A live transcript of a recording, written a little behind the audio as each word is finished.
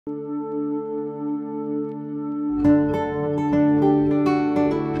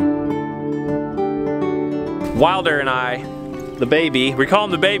Wilder and I, the baby, we call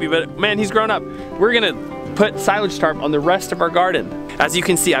him the baby, but man, he's grown up. We're gonna put silage tarp on the rest of our garden. As you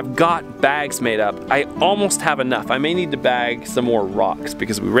can see, I've got bags made up. I almost have enough. I may need to bag some more rocks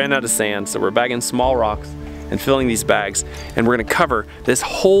because we ran out of sand, so we're bagging small rocks and filling these bags, and we're gonna cover this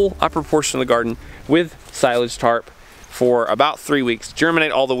whole upper portion of the garden with silage tarp for about 3 weeks,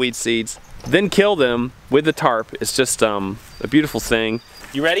 germinate all the weed seeds, then kill them with the tarp. It's just a beautiful thing.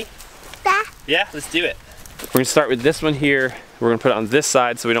 You ready? Yeah. Yeah, let's do it. We're gonna start with this one here. We're gonna put it on this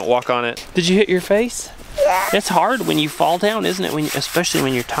side so we don't walk on it. Did you hit your face? Yeah. It's hard when you fall down, isn't it? Especially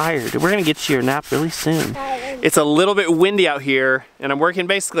when you're tired. We're gonna get you your nap really soon. It's a little bit windy out here, and I'm working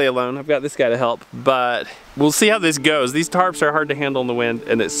basically alone. I've got this guy to help, but we'll see how this goes. These tarps are hard to handle in the wind,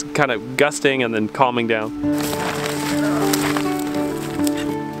 and it's kind of gusting and then calming down.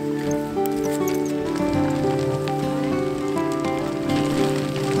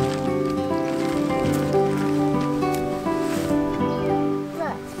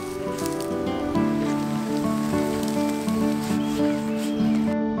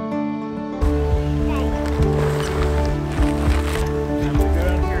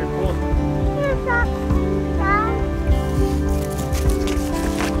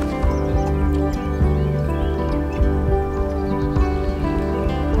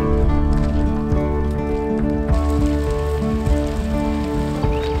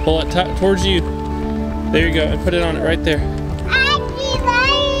 Pull it towards you. There you go, and put it on it right there.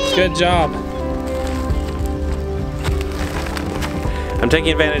 Good job. I'm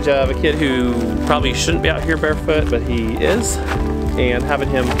taking advantage of a kid who probably shouldn't be out here barefoot, but he is, and having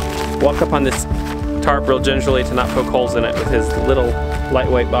him walk up on this tarp real gingerly to not poke holes in it with his little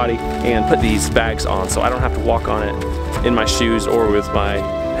lightweight body, and put these bags on so I don't have to walk on it in my shoes or with my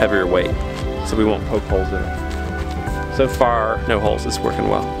heavier weight, so we won't poke holes in it. So far, no holes. It's working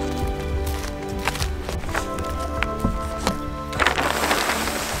well.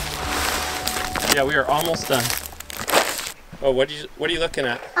 Yeah, we are almost done. Oh, what are you looking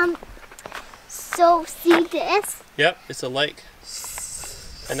at? So see this? Yep, it's a lake.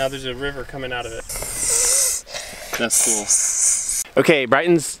 And now there's a river coming out of it. That's cool. Okay,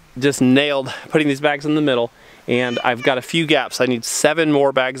 Brighton's just nailed putting these bags in the middle, and I've got a few gaps. I need 7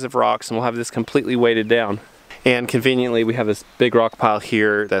 more bags of rocks, and we'll have this completely weighted down. And conveniently, we have this big rock pile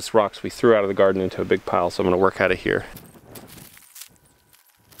here. That's rocks we threw out of the garden into a big pile, so I'm gonna work out of here.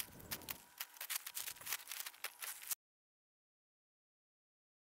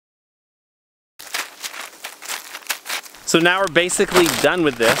 So now we're basically done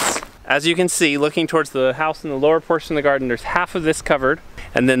with this. As you can see, looking towards the house in the lower portion of the garden, there's half of this covered,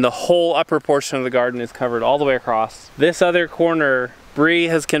 and then the whole upper portion of the garden is covered all the way across. This other corner, Bree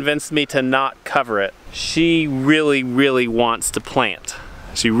has convinced me to not cover it. She really, really wants to plant.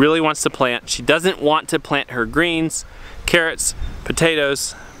 She really wants to plant. She doesn't want to plant her greens, carrots,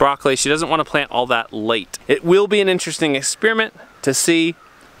 potatoes, broccoli. She doesn't want to plant all that late. It will be an interesting experiment to see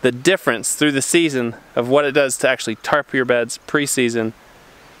the difference through the season of what it does to actually tarp your beds pre-season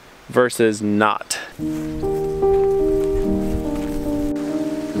versus not. I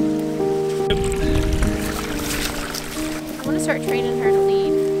want to start training her to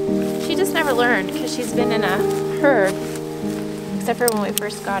lead. She just never learned because she's been in a herd, except for when we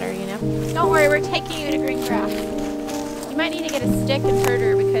first got her, you know. Don't worry, we're taking you to green grass. You might need to get a stick and herd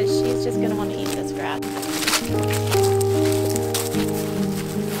her because she's just going to want to eat this grass.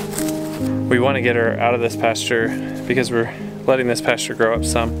 We want to get her out of this pasture because we're letting this pasture grow up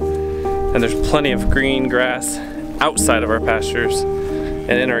some. And there's plenty of green grass outside of our pastures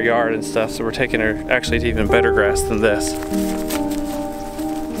and in our yard and stuff, so we're taking her actually to even better grass than this.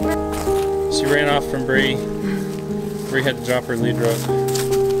 She ran off from Bree. Bree had to drop her lead rope.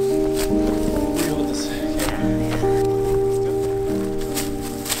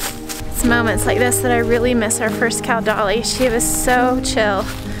 It's moments like this that I really miss our first cow, Dolly. She was so chill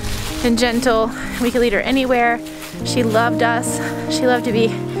and gentle. We could lead her anywhere. She loved us. She loved to be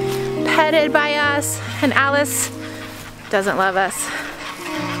petted by us. And Alice doesn't love us.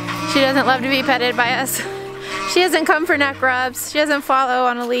 She doesn't love to be petted by us. She doesn't come for neck rubs. She doesn't follow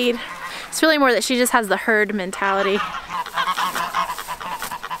on a lead. It's really more that she just has the herd mentality.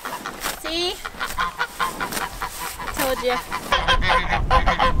 See? Told you.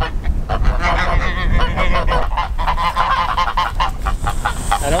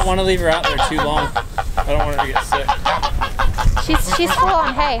 I don't want to leave her out there too long. I don't want her to get sick. She's full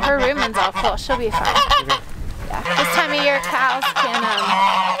on hay. Her rumen's all full. She'll be fine. Yeah. This time of year, cows can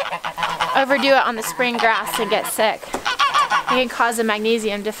overdo it on the spring grass and get sick. It can cause a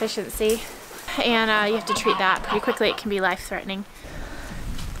magnesium deficiency, and you have to treat that pretty quickly. It can be life-threatening.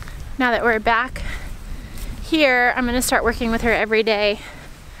 Now that we're back here, I'm gonna start working with her every day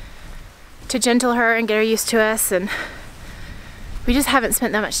to gentle her and get her used to us, and we just haven't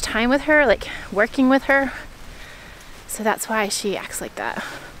spent that much time with her, like working with her. So that's why she acts like that.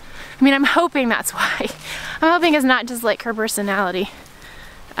 I mean, I'm hoping that's why. I'm hoping it's not just like her personality.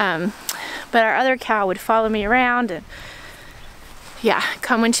 But our other cow would follow me around and yeah,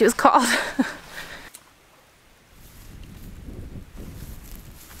 come when she was called.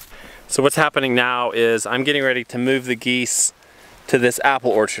 So what's happening now is I'm getting ready to move the geese to this apple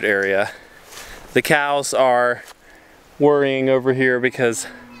orchard area. The cows are worrying over here because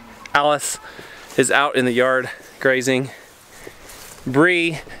Alice is out in the yard grazing.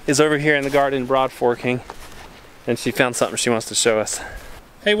 Bree is over here in the garden broad forking, and she found something she wants to show us.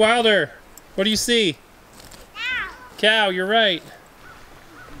 Hey Wilder, what do you see? Cow, you're right.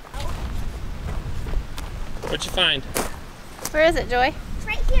 What'd you find? Where is it, Joy? It's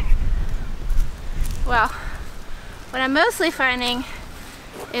right here. Well, what I'm mostly finding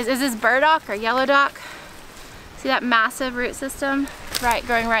is this burdock or yellow dock. See that massive root system? Right,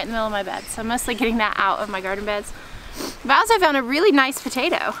 growing right in the middle of my bed. So I'm mostly getting that out of my garden beds. But I also found a really nice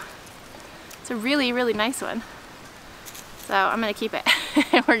potato. It's a really, really nice one. So I'm gonna keep it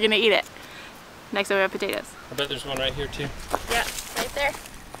and we're gonna eat it next time we have potatoes. I bet there's one right here too. Yeah, right there.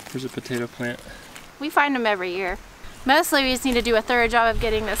 There's a potato plant. We find them every year. Mostly we just need to do a thorough job of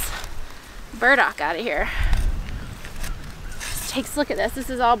getting this burdock out of here. Look at this, this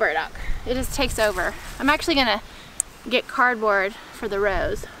is all burdock. It just takes over. I'm actually gonna get cardboard for the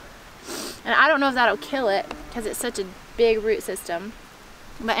rows. And I don't know if that'll kill it because it's such a big root system.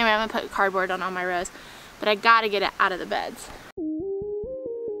 But anyway, I'm gonna put cardboard on all my rows. But I gotta get it out of the beds.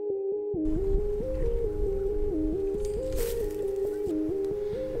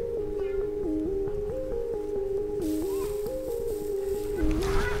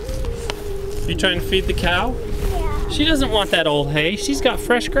 You trying to feed the cow? Yeah. She doesn't want that old hay. She's got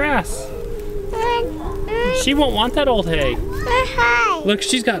fresh grass. She won't want that old hay. Hi. Look,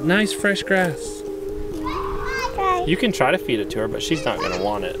 she's got nice fresh grass. Hi. You can try to feed it to her, but she's not gonna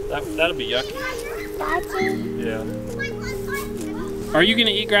want it. That'll be yucky. Daddy. Yeah. Are you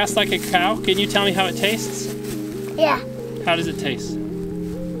gonna eat grass like a cow? Can you tell me how it tastes? Yeah. How does it taste?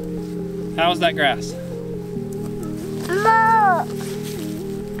 How's that grass? Mo.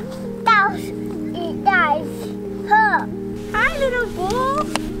 Dice. Huh. Hi, little bull.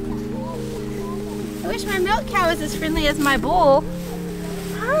 I wish my milk cow was as friendly as my bull.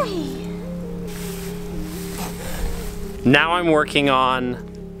 Hi. Now I'm working on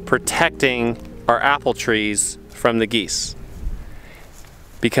protecting our apple trees from the geese,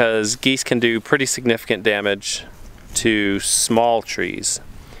 because geese can do pretty significant damage to small trees.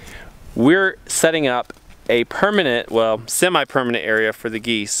 We're setting up a permanent, well, semi-permanent area for the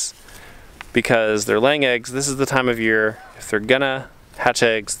geese because they're laying eggs. This is the time of year. If they're gonna hatch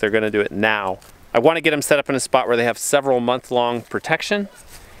eggs, they're gonna do it now. I want to get them set up in a spot where they have several month-long protection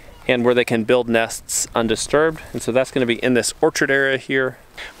and where they can build nests undisturbed. And so that's going to be in this orchard area here.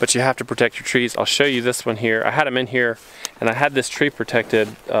 But you have to protect your trees. I'll show you this one here. I had them in here, and I had this tree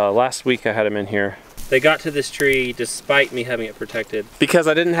protected. Last week I had them in here. They got to this tree despite me having it protected because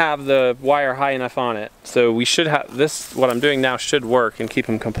I didn't have the wire high enough on it. So we should have this, what I'm doing now should work and keep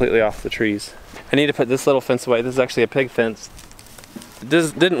them completely off the trees. I need to put this little fence away. This is actually a pig fence.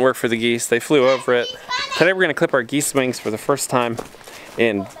 This didn't work for the geese. They flew over it. Today we're gonna clip our geese wings for the first time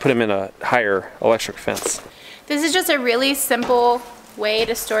and put them in a higher electric fence. This is just a really simple way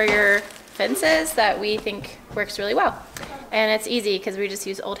to store your fences that we think works really well. And it's easy because we just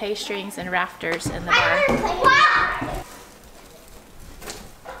use old hay strings and rafters in the barn.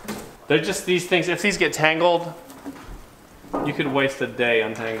 They're just these things, if these get tangled, you could waste a day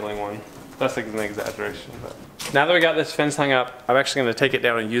untangling one. That's an exaggeration, but. Now that we got this fence hung up, I'm actually gonna take it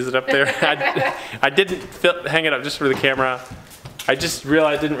down and use it up there. I didn't hang it up just for the camera. I just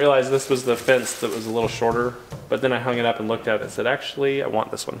didn't realize this was the fence that was a little shorter, but then I hung it up and looked at it and said, actually, I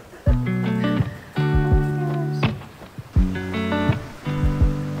want this one.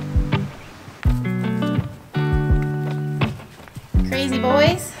 Crazy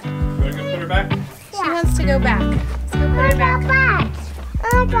boys. You wanna go put her back? She wants to go back. Let's go put her back.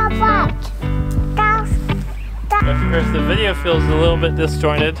 Of course, the video feels a little bit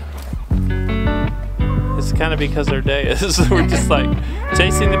disjointed. It's kind of because their day is. We're just like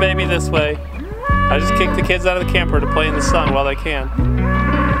chasing the baby this way. I just kick the kids out of the camper to play in the sun while they can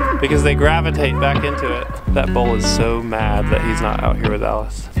because they gravitate back into it. That bull is so mad that he's not out here with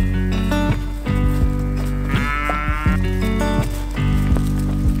Alice.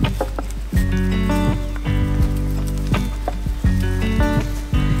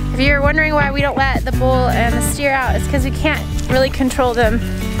 If you're you're wondering why we don't let the bull and the steer out, it's because we can't really control them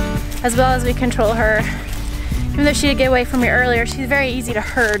as well as we control her. Even though she did get away from me earlier, she's very easy to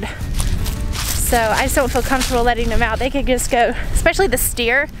herd. So I just don't feel comfortable letting them out. They could just go, especially the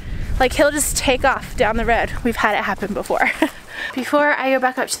steer, like he'll just take off down the road. We've had it happen before. Before I go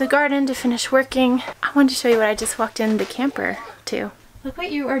back up to the garden to finish working, I wanted to show you what I just walked in the camper to. Look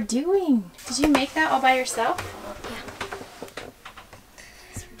what you are doing. Did you make that all by yourself? Yeah.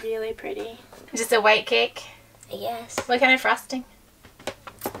 It's really pretty. Just a white cake? Yes. What kind of frosting?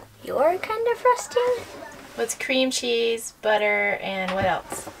 Your kind of frosting? With cream cheese, butter, and what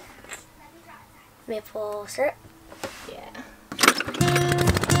else? Maple syrup. Yeah.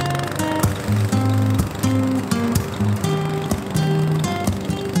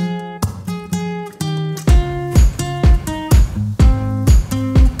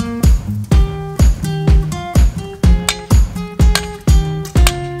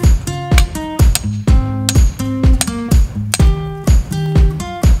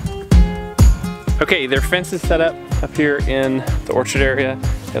 Okay, their fence is set up here in the orchard area.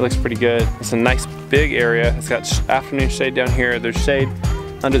 It looks pretty good. It's a nice big area. It's got afternoon shade down here. There's shade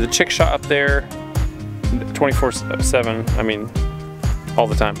under the chick shot up there 24/7, I mean, all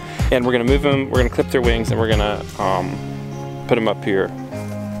the time. And we're gonna move them, we're gonna clip their wings, and we're gonna put them up here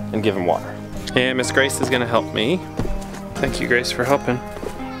and give them water. And Miss Grace is gonna help me. Thank you, Grace, for helping.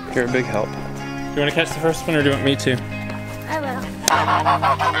 You're a big help. Do you want to catch the first one or do you want me to? I will.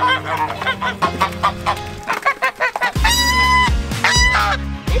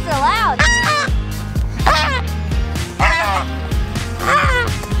 These are loud.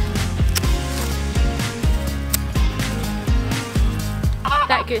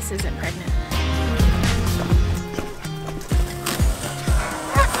 That goose isn't pregnant.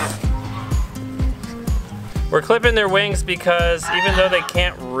 We're clipping their wings because even though they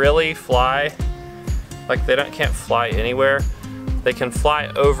can't really fly, like they can't fly anywhere, they can fly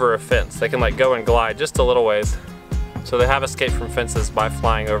over a fence. They can like go and glide just a little ways. So they have escaped from fences by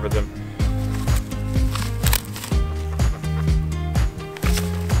flying over them.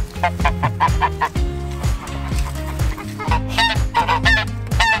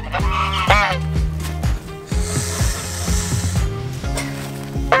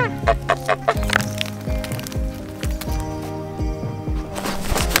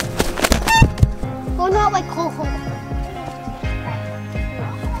 Oh, not like cold.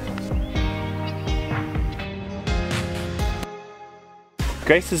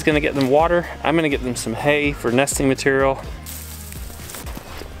 Grace is gonna get them water. I'm gonna get them some hay for nesting material.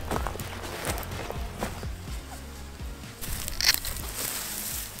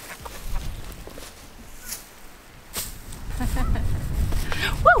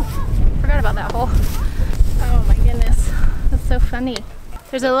 Woo! Forgot about that hole. Oh my goodness, that's so funny.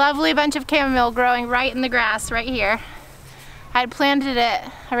 There's a lovely bunch of chamomile growing right in the grass right here. I had planted it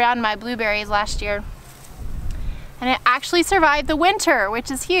around my blueberries last year. And it actually survived the winter,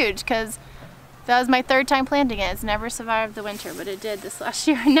 which is huge because that was my third time planting it. It's never survived the winter, but it did this last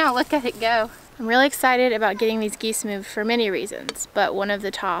year. Now look at it go. I'm really excited about getting these geese moved for many reasons, but one of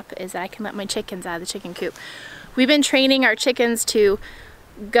the top is that I can let my chickens out of the chicken coop. We've been training our chickens to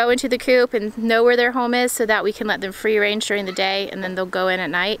go into the coop and know where their home is so that we can let them free range during the day and then they'll go in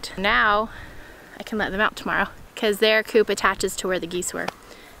at night. Now I can let them out tomorrow because their coop attaches to where the geese were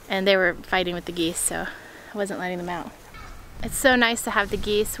and they were fighting with the geese, so I wasn't letting them out. It's so nice to have the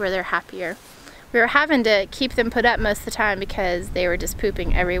geese where they're happier. We were having to keep them put up most of the time because they were just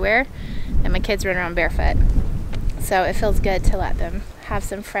pooping everywhere and my kids run around barefoot. So it feels good to let them have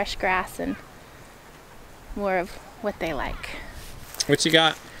some fresh grass and more of what they like. What you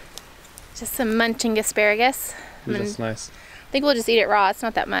got? Just some munching asparagus. That's nice. I think we'll just eat it raw. It's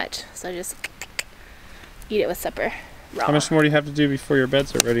not that much. So just eat it with supper raw. How much more do you have to do before your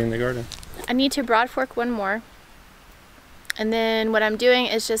beds are ready in the garden? I need to broad fork one more. And then what I'm doing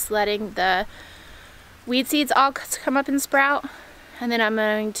is just letting the weed seeds all come up and sprout. And then I'm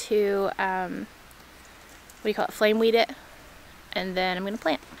going to, flame weed it. And then I'm going to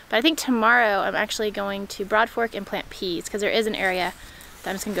plant. But I think tomorrow I'm actually going to broad fork and plant peas because there is an area that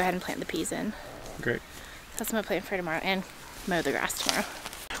I'm just going to go ahead and plant the peas in. Great. So that's my plan for tomorrow and mow the grass tomorrow.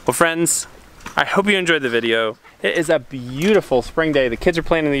 Well friends, I hope you enjoyed the video. It is a beautiful spring day. The kids are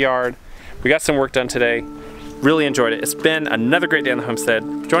playing in the yard. We got some work done today. Really enjoyed it. It's been another great day on the homestead.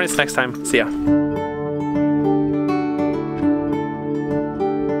 Join us next time. See ya.